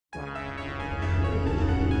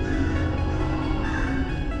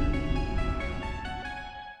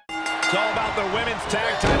It's all about the women's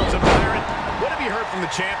tag titles, and Byron, what have you heard from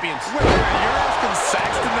the champions? Wait, you're asking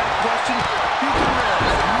Saxton that question? You can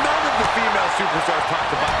realize none of the female superstars talk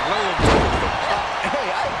to Byron, let alone two of them. Hey,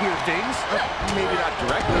 I hear things. Maybe not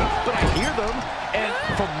directly, but I hear them. And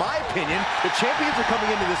from my opinion, the champions are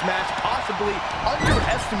coming into this match possibly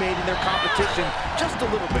underestimating their competition just a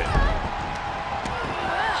little bit.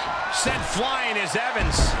 Sent flying is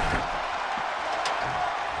Evans.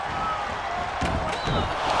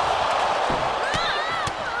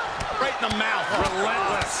 Right in the mouth,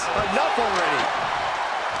 relentless. Enough already.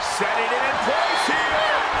 Setting it in place here.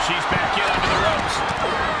 She's back in under the ropes.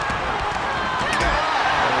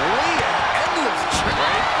 Golly, an endless trip.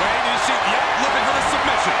 Wait, you see, yep, looking for the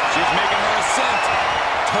submission. She's making her ascent.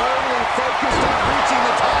 Totally focused on reaching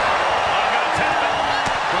the top. I'm gonna tap it.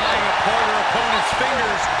 Prying apart her opponent's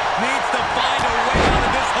fingers. Needs to find a way out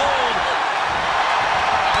of this hold.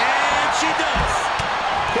 And she does.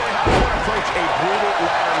 Okay, how do you approach a brutal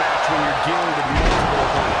ladder match when you're dealing with multiple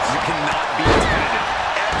opponents? You cannot be tentative.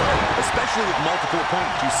 Ever, especially with multiple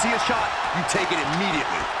opponents. You see a shot, you take it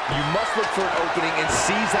immediately. You must look for an opening and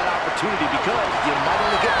seize that opportunity because you might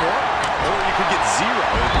only get one, or you could get zero.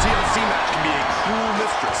 A TLC match can be a cruel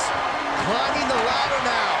mistress. Climbing the ladder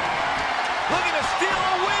now. Looking to steal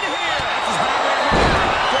a win here. That's his highway move.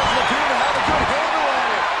 Doesn't appear to have a good handle on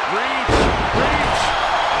it. Reach, reach.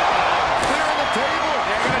 Clearing the table.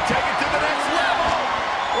 They're going to take it to the next level.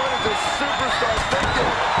 What is this superstar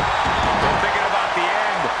thinking? They're thinking about the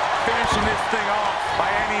end. Finishing this thing off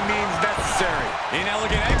by any means necessary.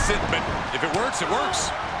 Inelegant exit, but if it works, it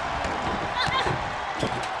works.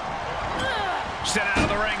 Sent out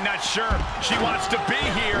of the ring, not sure she wants to be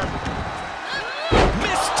here.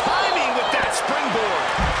 Missed timing with that springboard.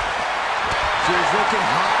 She's looking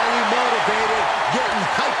highly motivated, getting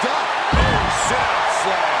hyped up. Oh, sit-out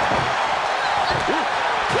slam. Ooh,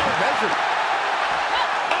 well measured.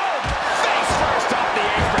 Oh, face first off the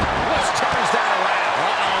apron. Which turns that around.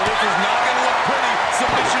 Uh-oh, this is not going to look pretty.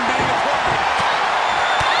 Submission being applied.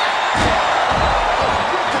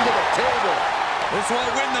 Ripped into the table. This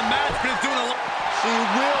won't win the match, but it's doing a lot. She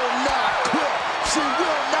will not quit. She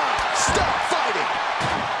will not stop fighting.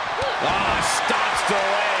 Stops the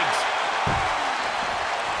legs.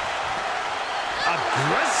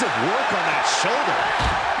 Aggressive work on that shoulder.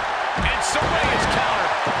 And Saray is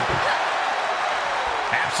countered.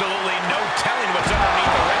 Absolutely no telling what's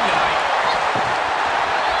underneath the ring tonight.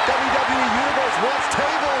 WWE Universe wants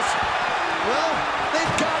tables. Well,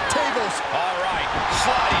 they've got tables. All right,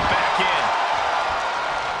 sliding back in.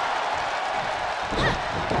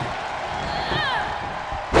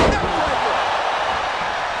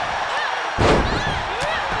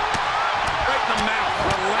 Right in the mouth,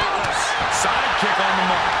 relentless. Side kick on the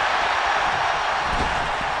mark.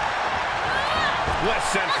 West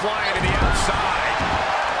sent flying to the outside.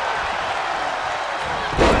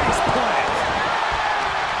 Face plant.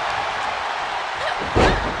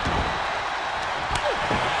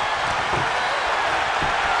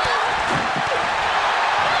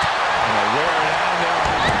 Wear down their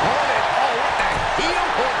opponent. Oh, what the heel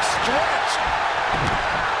hook stretch.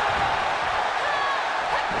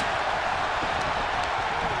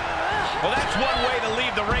 Well, that's one way to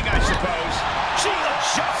leave the ring, I suppose. She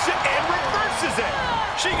adjusts it and reverses it.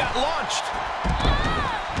 She got launched.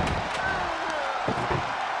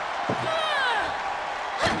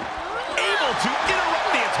 Able to interrupt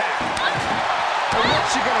the attack. And what's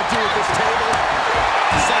she gonna do with this table?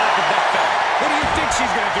 Set up the buffet. What do you think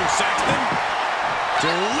she's gonna do, Saxton?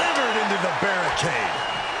 Delivered into the barricade.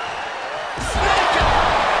 Snake on!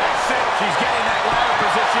 That's it. She's getting that ladder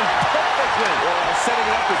position perfectly. Well, setting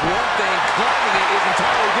it up is one thing, climbing it is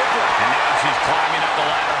entirely different. And now she's climbing up the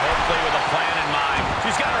ladder, hopefully with a plan in mind.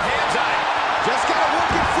 She's got her hands on it. Just gotta work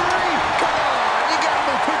it free. Come on, you gotta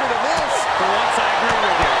move quicker than this. For once, I agree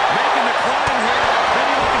with you. Making the climb here.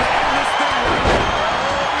 Maybe looking to end this thing right now.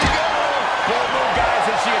 There we go. Bold move, guys,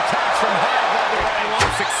 as she attacks from high above the ring. If you want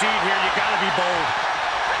to succeed here, you gotta be bold.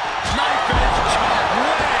 Knife edge chop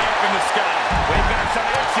way up in the sky. We've got some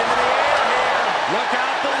action in the air here. Look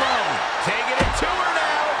out below. Taking it to her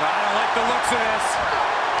now. I don't like the looks of this.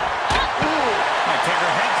 Ooh. Might take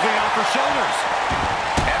her head clean off her shoulders.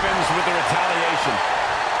 Evans with the retaliation.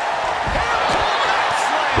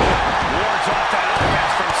 Wards off that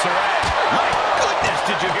outcast from Saray. My goodness,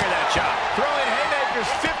 did you hear that shot? Throwing haymakers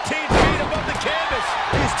 15 feet above the canvas.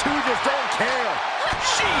 These two just don't care.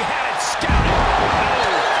 She had it scouted.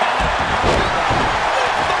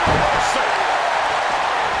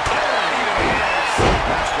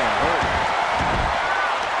 That's gonna hurt.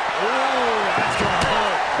 Ooh, that's gonna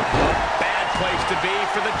hurt. Bad place to be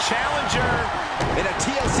for the challenger. In a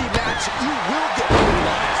TLC match, you will get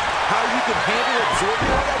brutalized. How you can handle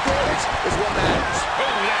absorbing all that damage is what matters.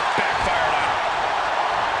 Oh, that backfired on her.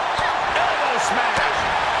 Elbow smash.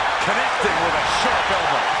 Connecting with a sharp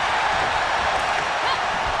elbow.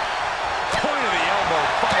 Point of the elbow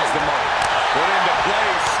finds the mark. Put into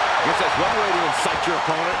place. Guess that's one way to incite your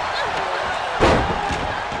opponent.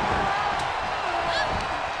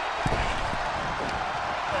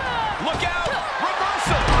 Look out!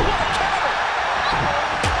 Reversal! What a counter!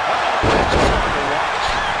 Oh, that's hard to watch.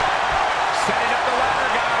 Setting up the ladder,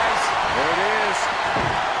 guys. There it is.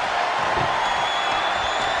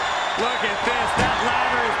 Look at this. That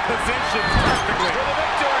ladder is positioned perfectly. For the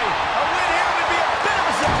victory. A win here would be a bit of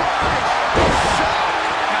a surprise. Shock.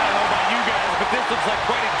 I don't know about you guys, but this looks like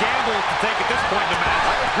quite a gamble to take at this point in the match.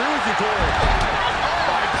 I agree with you, Corey. Oh,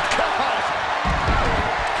 my God.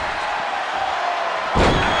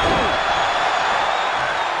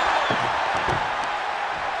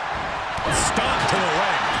 Stunned to the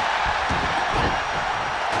ring.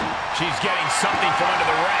 She's getting something from under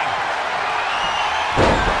the ring.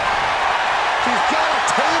 She's got a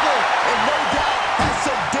table and no doubt has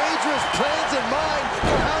some dangerous plans in mind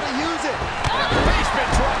for how to use it. Basement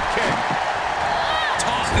drop kick.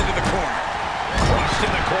 Tossed into the corner. Crushed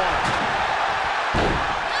in the corner.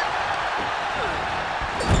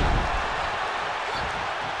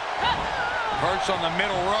 Perch on the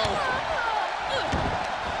middle rope.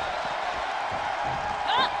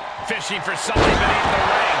 Fishing for something beneath the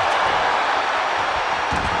ring.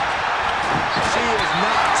 She is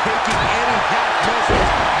not taking any half measures,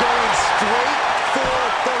 going straight for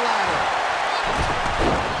the ladder.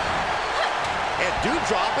 And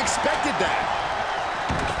Dewdrop expected that.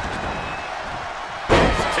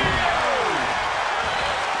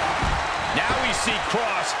 Now we see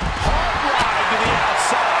Cross hard ride to the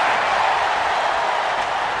outside.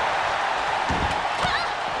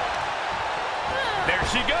 There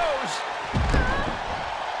she goes.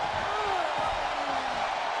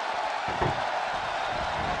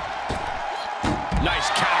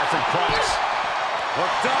 Nice counter from Cross.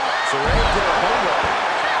 Hooked up. Sarray did a home run.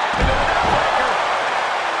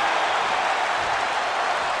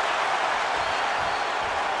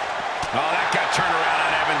 Oh, that got turned around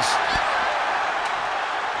on Evans.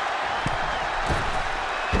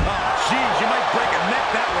 Oh, geez, you might break a neck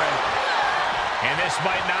that way. And this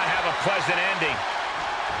might not have a pleasant ending.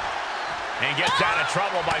 And gets out of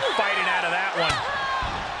trouble by fighting out of that one.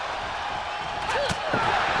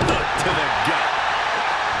 Look to the gut.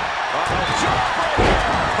 Jawbreaker.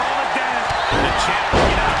 Call it down. The champ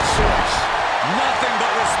looking out of sorts. Nothing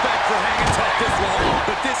but respect for hanging tough this long,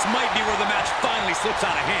 but this might be where the match finally slips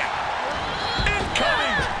out of hand.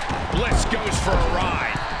 Incoming! Bliss goes for a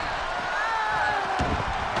ride.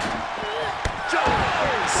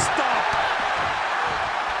 Stop!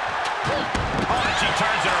 Oh, and she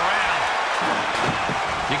turns it around.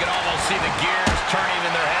 You can almost see the gears turning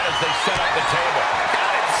in their head as they set up the table.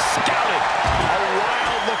 Got it scouted. A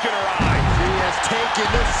wild look in her eye. She has taken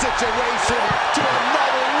this situation to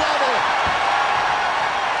another level.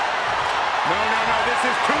 No, no, no, this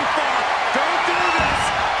is too far. Don't do this.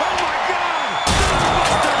 Oh, my God.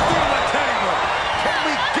 Buster through the table. Can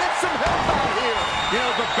we get some help out here? You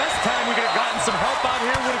know, the best time we could have gotten some help out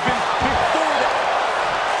here would have been before that.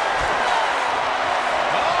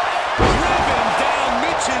 Driven down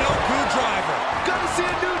Michinoku driver. Gonna see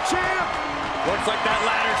a new champ. Looks like that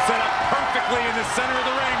ladder set up perfectly in the center of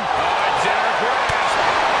the ring. Oh, Jenner grasp.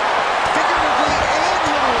 Figuratively and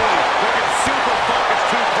literally. Looking super focused,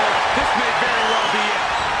 too, Cole. This may very well be it.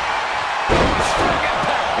 Strong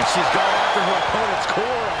impact. And she's gone after her opponent's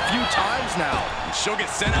core a few times now. She'll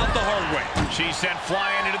get sent out the hard way. She's sent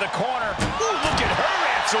flying into the corner. Ooh, look at her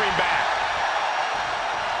answering back.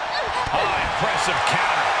 Oh, impressive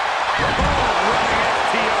counter. Oh, running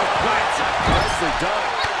FTO plants. Nicely done.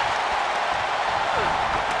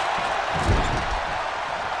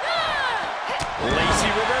 Lacey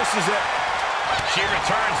reverses it. She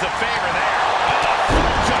returns the favor there. Oh,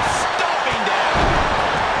 just stomping down.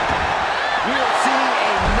 We are seeing a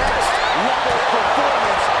next level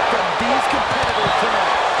performance from these competitors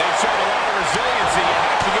tonight. They've shown a lot of resiliency. You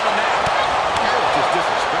have to give them that. Just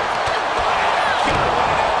disrespectful.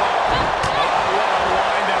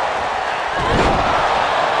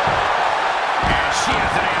 And she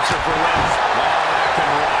has an answer for Liz. Oh, that can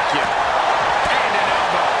rock you. And an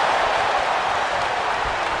elbow.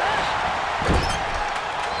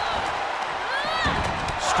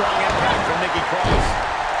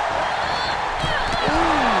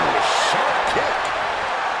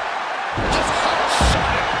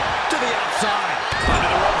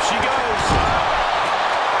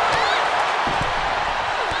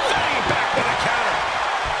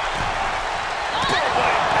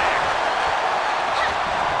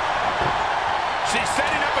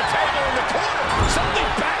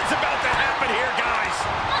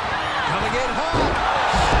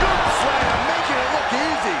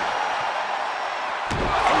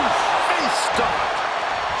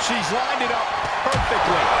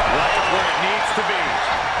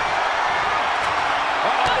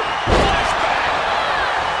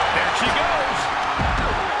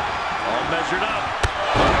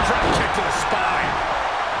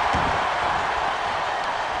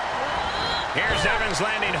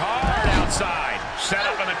 outside. Set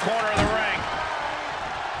up in the corner of the ring.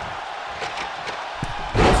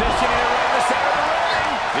 Positioning it right in the center of the ring.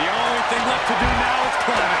 The only thing left to do now is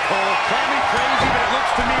climb it, Cole. Call me crazy, but it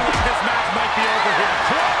looks to me like this match might be over here.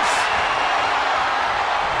 Close!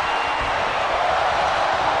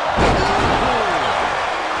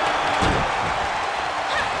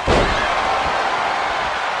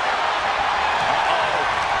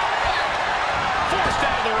 Forced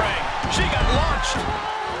out of the ring. She got launched.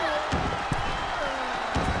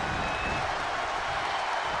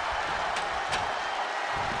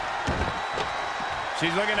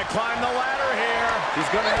 She's looking to climb the ladder here. She's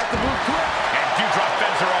going to have to move quick. And Dewdrop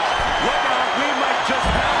fends her off. Look out, we might just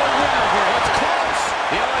have a winner here. It's close.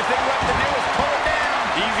 The only thing left to do is pull it down.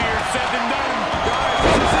 Easier said than done. Guys,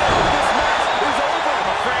 this is it. This match is over. I'm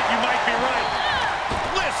afraid you might be right.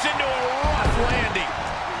 Lifts into a rough landing.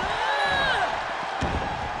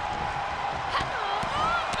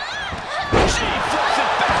 She flips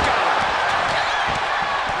it back on her.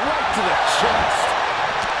 Right to the chest.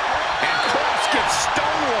 And Cross gets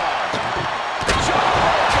stonewalled.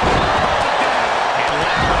 And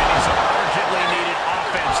landing some urgently needed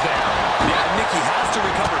offense there. Yeah, Nikki has to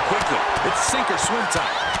recover quickly. It's sink or swim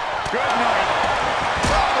time. Good night.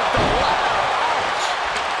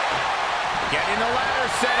 Getting the ladder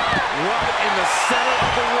set up. Right in the center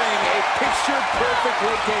of the ring. A picture-perfect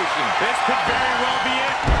location. This could very well be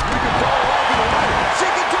it. You can throw her over the ladder. She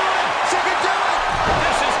can do it! She can do it!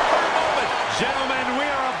 This is her moment. Gentlemen, we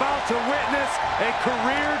are about to witness a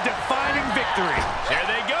career-defining victory. There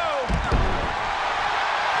they go.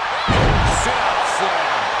 Sit-out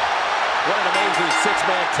slam. What an amazing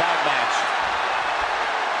six-man tag match.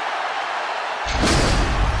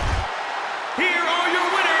 Here are your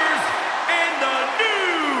winners and the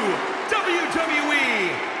new WWE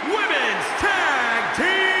Women's Tag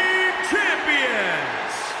Team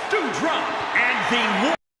Champions, Dewdrop and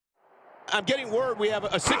the... I'm getting word we have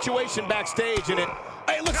a situation backstage, and it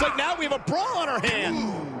looks like now we have a brawl on our hand.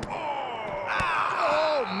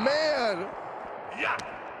 Oh, man.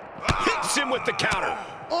 Hits him with the counter.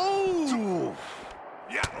 Oh.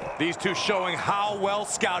 These two showing how well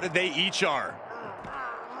scouted they each are.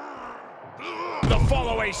 The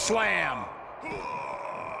follow-away slam.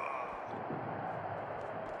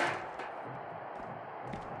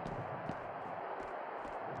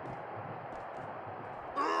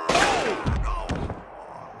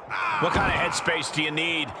 What kind of headspace do you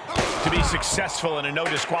need to be successful in a no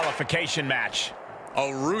disqualification match?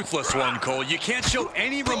 A ruthless one, Cole. You can't show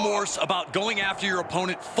any remorse about going after your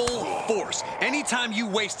opponent full force. Anytime you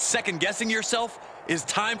waste second-guessing yourself is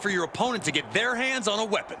time for your opponent to get their hands on a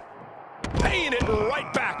weapon. Paying it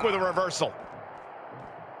right back with a reversal.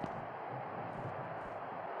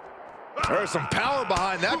 There's some power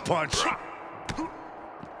behind that punch.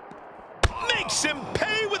 Makes him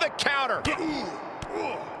pay with a counter.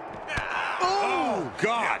 Oh,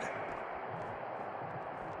 God.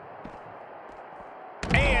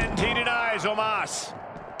 And he denies Omos.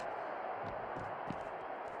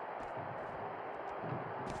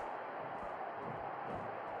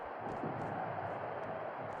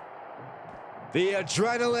 The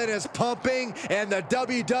adrenaline is pumping, and the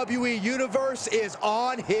WWE Universe is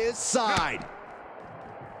on his side.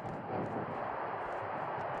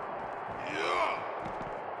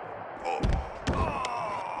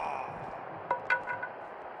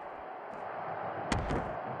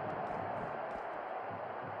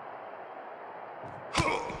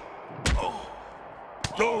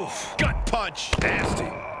 Oof, gut punch.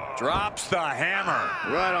 Nasty. Drops the hammer.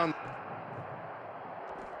 Right on.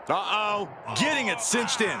 Uh-oh. Getting it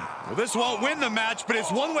cinched in. Well, this won't win the match, but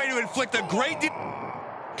it's one way to inflict a great deal.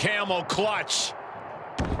 Camel clutch.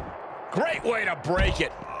 Great way to break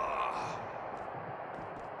it.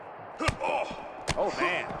 Oh,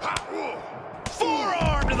 man.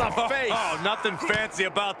 Forearm to the face. Oh, nothing fancy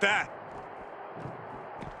about that.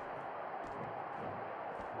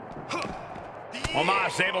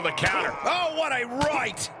 Omos able to counter. Oh, what a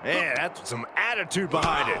right. Man, that's some attitude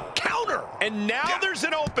behind it. Counter. And now there's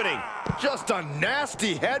an opening. Just a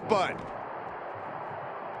nasty headbutt.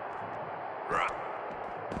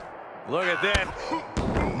 Look at that.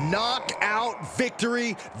 Knockout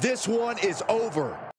victory. This one is over.